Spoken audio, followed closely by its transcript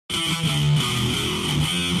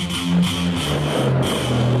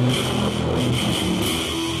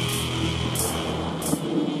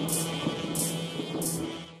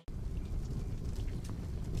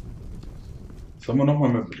Sollen wir nochmal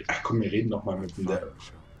mit... Ach komm, wir reden nochmal mit dem...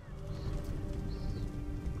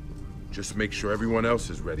 Just make sure everyone else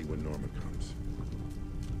is ready when Norma comes.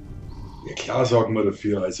 Ja klar, sorgen wir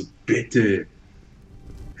dafür, also bitte.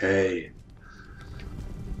 Hey.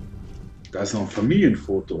 Da ist noch ein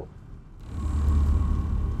Familienfoto.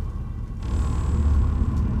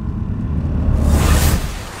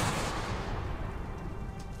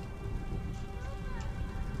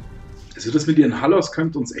 Also das mit ihren Hallos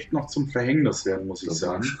könnte uns echt noch zum Verhängnis werden, muss ich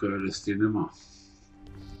sagen. LSD nimmer.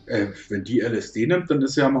 Wenn die LSD nimmt, dann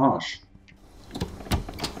ist sie am Arsch.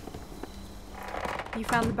 You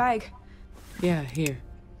found the bag. Yeah, here.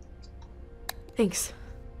 Thanks.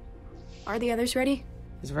 Are the others ready?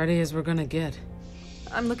 As ready as we're gonna get.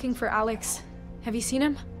 I'm looking for Alex. Have you seen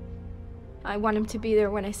him? I want him to be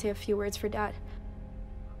there when I say a few words for Dad.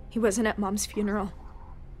 He wasn't at Mom's funeral.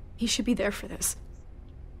 He should be there for this.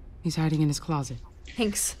 He's hiding in his closet.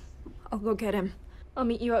 Thanks. I'll go get him. I'll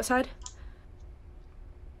meet you outside.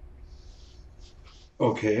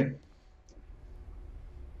 Okay.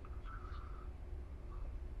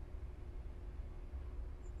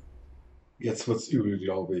 Jetzt wird's übel,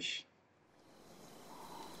 glaube ich.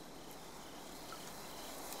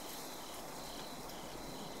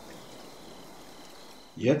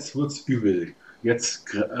 Jetzt wird's übel. Jetzt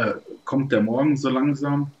kommt der Morgen so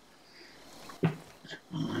langsam.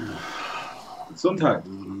 Gesundheit.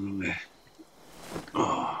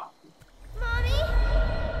 Oh. Mommy?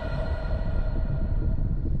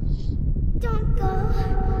 Don't go.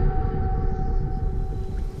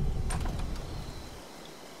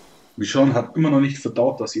 Michonne hat immer noch nicht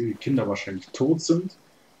verdaut, dass ihre Kinder wahrscheinlich tot sind.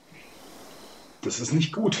 Das ist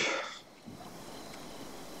nicht gut.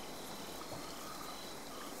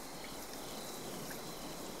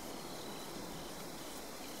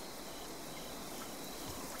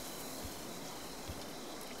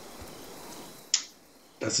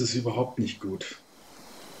 Das ist überhaupt nicht gut.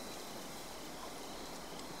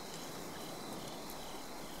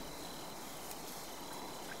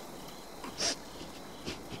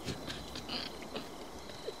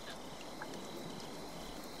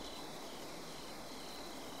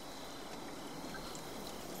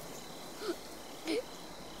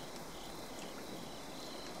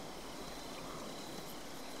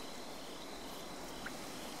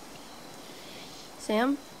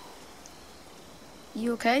 Sam?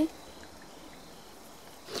 You okay?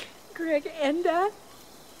 Greg and Dad?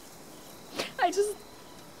 I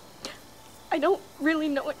don't really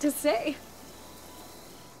know what to say.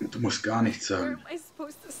 Du musst gar nichts Where sagen. am I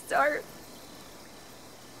supposed to start?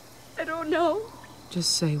 I don't know.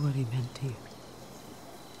 Just say what he meant to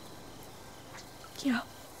you. Yeah.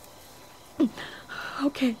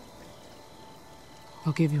 Okay.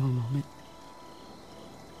 I'll give you a moment.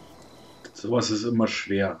 Sowas ist immer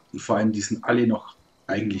schwer. Und vor allem, die sind alle noch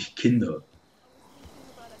eigentlich Kinder.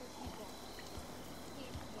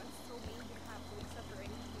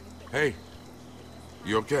 Hey,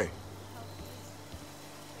 you okay?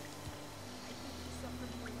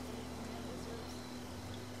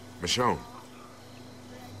 Michonne.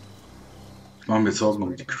 Ich mache mir Sorgen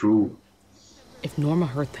um die Crew. If Norma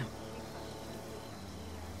hurt them,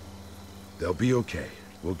 They'll be okay.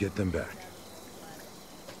 We'll get them back.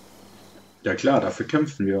 Ja klar, dafür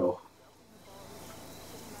kämpfen wir auch.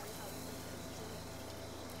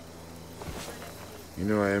 You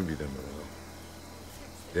know, I envy them a little.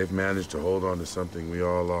 They've managed to hold on to something we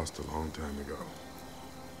all lost a long time ago.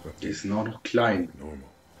 Die sind auch noch klein. Normal.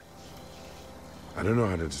 I don't know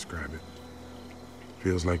how to describe it.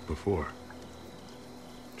 Feels like before.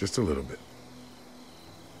 Just a little bit.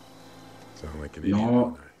 Sound like an idiot.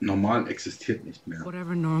 No, normal existiert nicht mehr.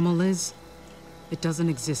 whatever normal is, it doesn't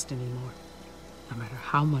exist anymore. No matter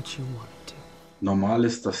how much you want it to. Normal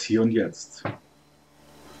ist das Hier und Jetzt.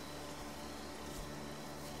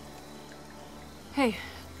 Hey,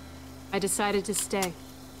 I decided to stay.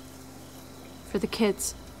 For the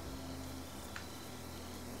kids.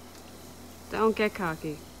 Don't get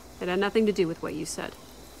cocky. It had nothing to do with what you said.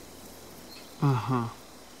 Uh-huh.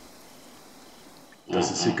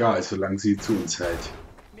 Das ist egal, solange sie zu uns hält.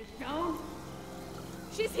 Michonne?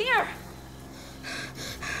 She's here!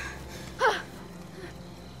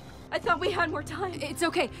 I thought we had more time. It's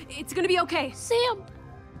okay. It's gonna be okay. Sam!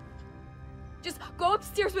 Just go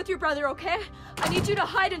upstairs with your brother, okay? I need you to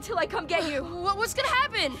hide until I come get you. What's gonna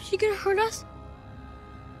happen? She gonna hurt us?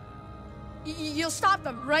 You'll stop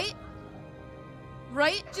them, right?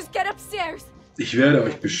 Right? Just get upstairs. Ich werde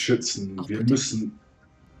euch beschützen. Wir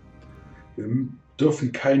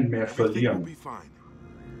dürfen keinen mehr Everything will verlieren. be fine.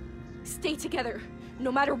 Stay together,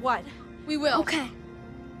 no matter what. We will. Okay.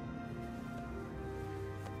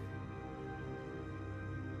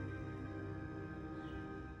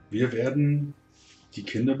 Wir werden die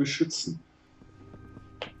Kinder beschützen.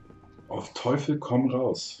 Auf Teufel komm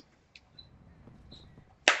raus.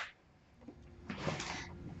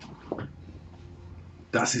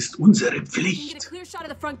 Das ist unsere Get a Pflicht. clear shot of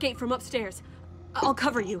the front gate from upstairs. I'll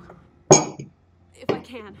cover you. If I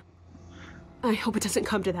can. I hope it doesn't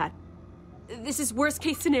come to that. This is worst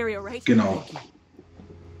case scenario, right? Genau.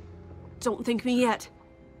 Don't think me yet.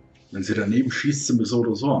 Wenn sie daneben schießt, sind wir so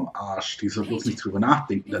oder so am Arsch. Die soll bloß nicht drüber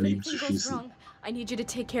nachdenken, If daneben zu anything goes schießen. wrong, I need you to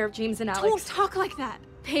take care of James and Don't Alex. talk like that.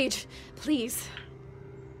 Paige, please.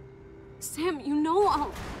 Sam, you know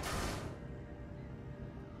I'll...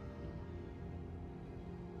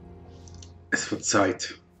 Es wird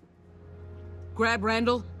Zeit. Grab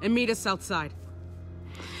Randall and meet us outside.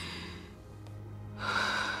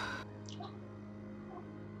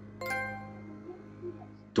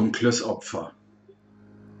 Dunkles Opfer.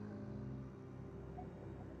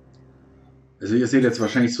 Also ihr seht jetzt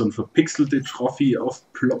wahrscheinlich so ein verpixelte Trophy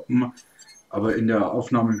aufploppen, aber in der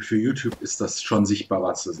Aufnahme für YouTube ist das schon sichtbar,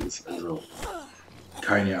 was das ist. Also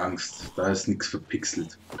keine Angst, da ist nichts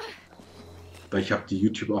verpixelt. Weil ich habe die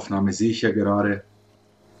YouTube-Aufnahme, sehe ich ja gerade.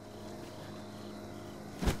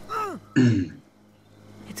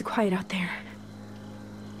 It's quiet out there.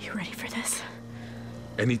 You ready for this?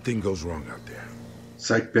 Anything goes wrong out there.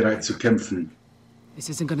 Seid bereit zu kämpfen. This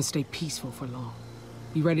isn't gonna stay peaceful for long.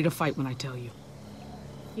 Be ready to fight when I tell you.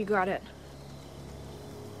 You got it.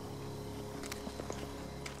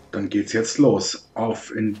 Dann geht's jetzt los.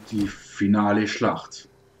 Auf in die finale Schlacht.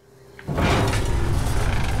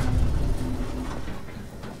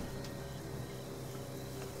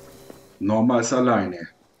 Norma ist alleine.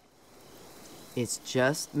 It's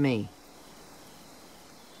just me.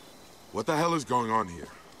 What the hell is going on here?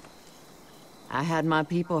 I had my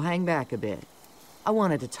people hang back a bit. I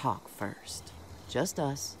wanted to talk first. Just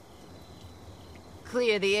us.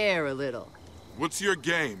 Clear the air a little. What's your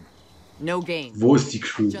game? No game. Wo ist die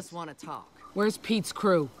Crew? Just want to talk. Where's Pete's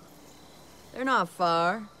crew? They're not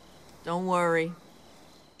far. Don't worry.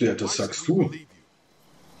 Ja, das sagst Who du. believe you?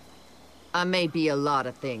 I may be a lot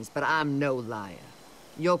of things, but I'm no liar.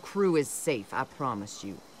 Your crew is safe, I promise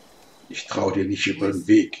you. Ich trau dir nicht über den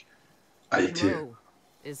Weg, Alte. Crew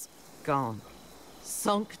is gone.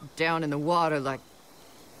 Sunk down in the water like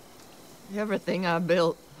everything I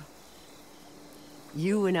built.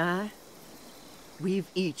 You and I, we've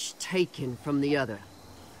each taken from the other.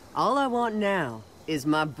 All I want now is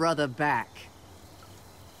my brother back.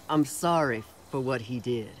 I'm sorry for what he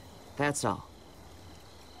did. That's all.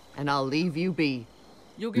 And I'll leave you be.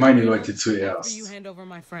 You'll get Meine rid of Leute him after you zuerst. hand over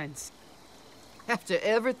my friends. After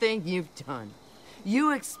everything you've done,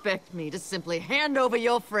 you expect me to simply hand over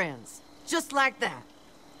your friends. Just like that.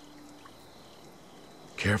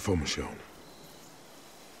 Careful, Michonne.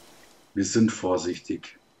 Wir sind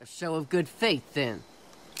vorsichtig. A show of good faith, then.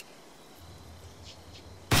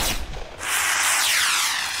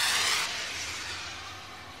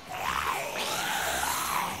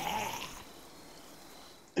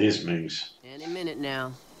 This moves. Any minute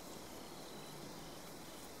now.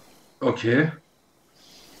 Okay.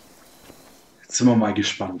 Jetzt sind wir mal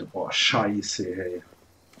gespannt. Oh, scheiße, hey.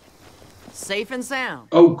 Safe and sound.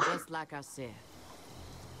 Oh. Just like I said.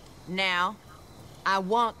 Now, I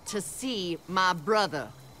want to see my brother.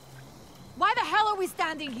 Why the hell are we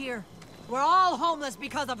standing here? We're all homeless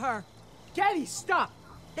because of her. Daddy, stop!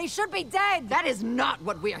 They should be dead. That is not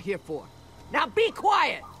what we are here for. Now be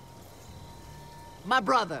quiet! My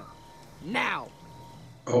brother. Now.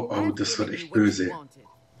 Oh, oh, I've das wird given echt you what you böse. wanted.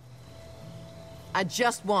 I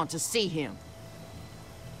just want to see him.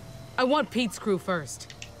 I want Pete's crew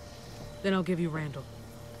first. Then I'll give you Randall.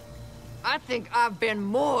 I think I've been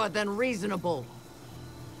more than reasonable.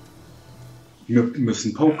 Wir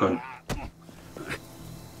müssen pokern.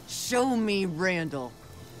 Show me Randall.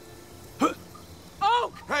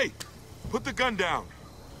 Oh! Hey! Put the gun down!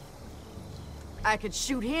 I could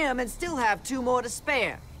shoot him and still have 2 more to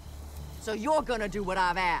spare. So you're gonna do what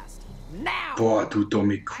I've asked. Now! Boah, du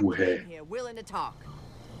dumme Kuh, I'm hey. here willing to talk.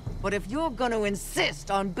 But if you're gonna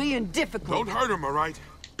insist on being difficult... Don't hurt him, alright?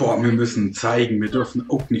 Boah, wir müssen zeigen, wir dürfen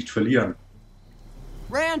auch nicht verlieren.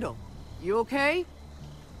 Randall, you okay?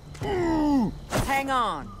 Hang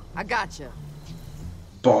on, I gotcha.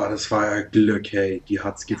 Boah, das war ja Glück, hey. Die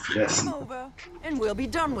hat's gefressen. Come over, and we'll be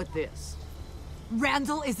done with this.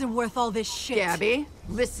 Randall isn't worth all this shit. Gabby,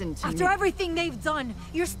 listen to me. After everything they've done,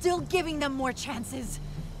 you're still giving them more chances.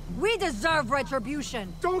 We deserve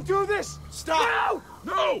retribution. Don't do this! Stop!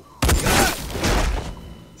 No!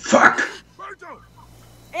 Fuck! Berto!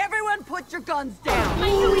 Everyone put your guns down. I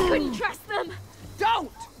knew we couldn't trust them.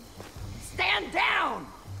 Don't! Stand down!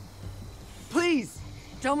 Please,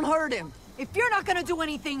 don't hurt him. If you're not gonna do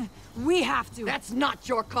anything, we have to. That's not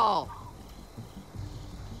your call.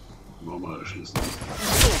 Norma erschießen.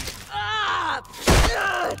 Ah!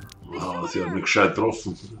 Ah, sie hat mich gescheit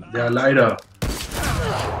getroffen. Ja, leider.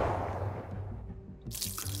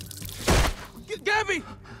 Gabby!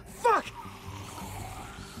 Fuck!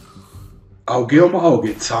 Auge um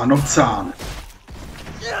Auge, Zahn um Zahn.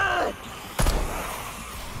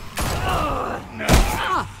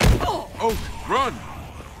 Oh, run!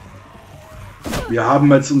 Wir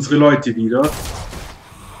haben jetzt unsere Leute wieder.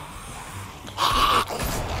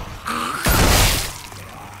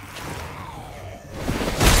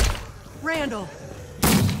 Randall.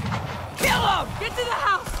 Kill him! Get to the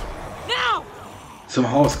house! Now!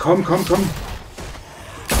 Zum Haus, komm, komm, komm.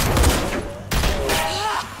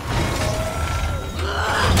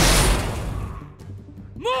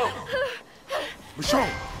 Move!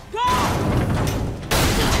 Michonne!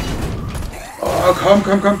 Oh, komm,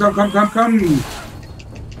 komm, komm, komm, komm, komm, komm.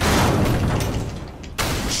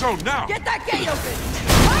 Michonne, now! Get that gate open!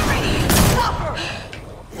 Hurry! Stop her!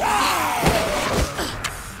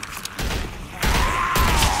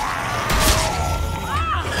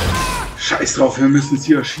 Scheiß drauf, wir müssen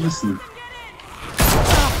sie erschießen.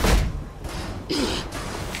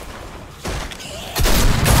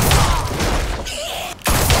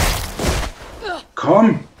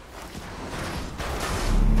 Komm!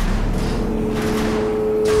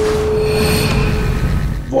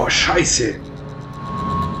 Boah, scheiße!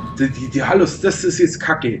 Die Hallos, das ist jetzt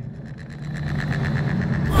Kacke.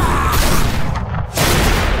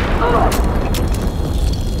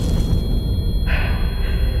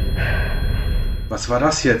 Was war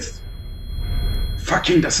das jetzt?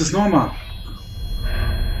 Fucking, das ist Norma.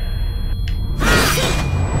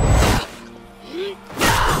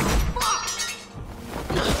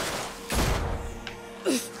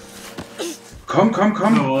 Komm, komm,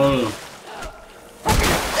 komm. Jawohl.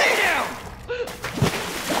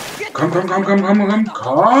 Komm, komm, komm, komm, komm, komm,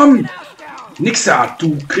 komm. Nix da,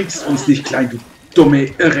 du kriegst uns nicht klein, du dumme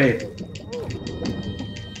Irre.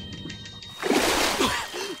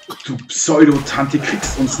 Du Pseudo-Tante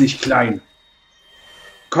kriegst uns nicht klein.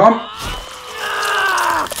 Komm.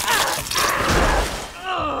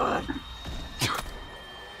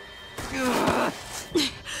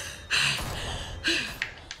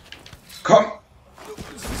 Komm.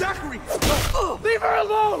 Zachary! Leave her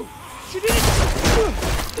alone! She didn't...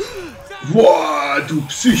 Boah, du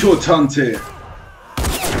Psychotante.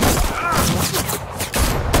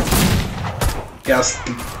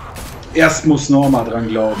 Erst muss Norma dran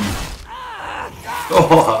glauben.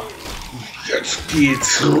 Oh. Jetzt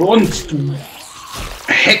geht's rund, du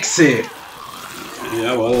Hexe.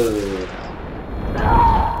 Jawohl.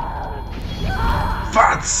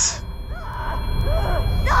 Was?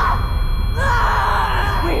 No,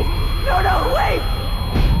 wait!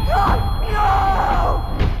 No!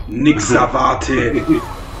 Nix erwarte.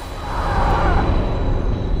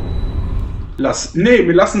 Nee,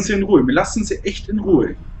 wir lassen sie in Ruhe. Wir lassen sie echt in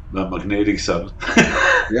Ruhe. Weil wir gnädig sind.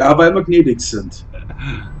 Ja, weil wir gnädig sind.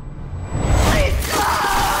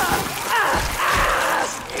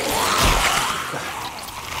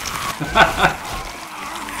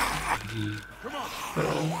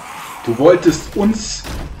 Du wolltest uns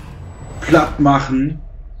platt machen.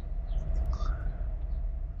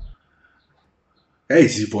 Hey,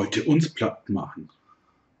 sie wollte uns platt machen.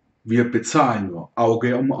 Wir bezahlen nur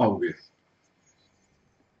Auge um Auge.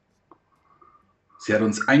 Sie hat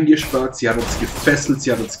uns eingesperrt, sie hat uns gefesselt,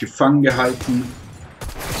 sie hat uns gefangen gehalten.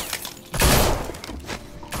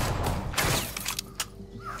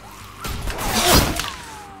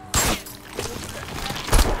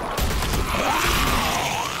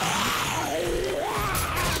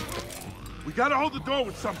 We gotta hold the door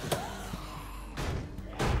with something.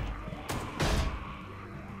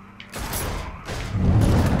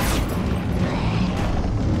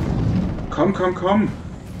 Komm, komm, komm.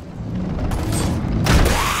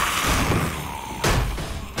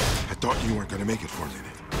 I thought you weren't gonna make it for a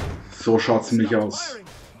minute. So schaut's nämlich aus.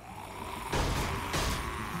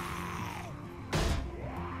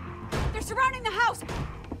 They're surrounding the house!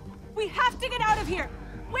 We have to get out of here!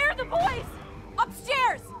 Where are the boys?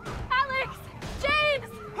 Upstairs! Alex! James!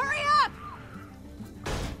 Hurry up!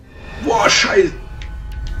 Boah, Scheiße.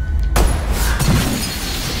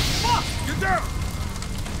 Get down!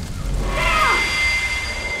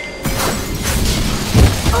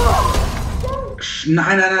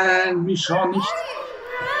 Nein, nein, nein, nein, Michonne nicht.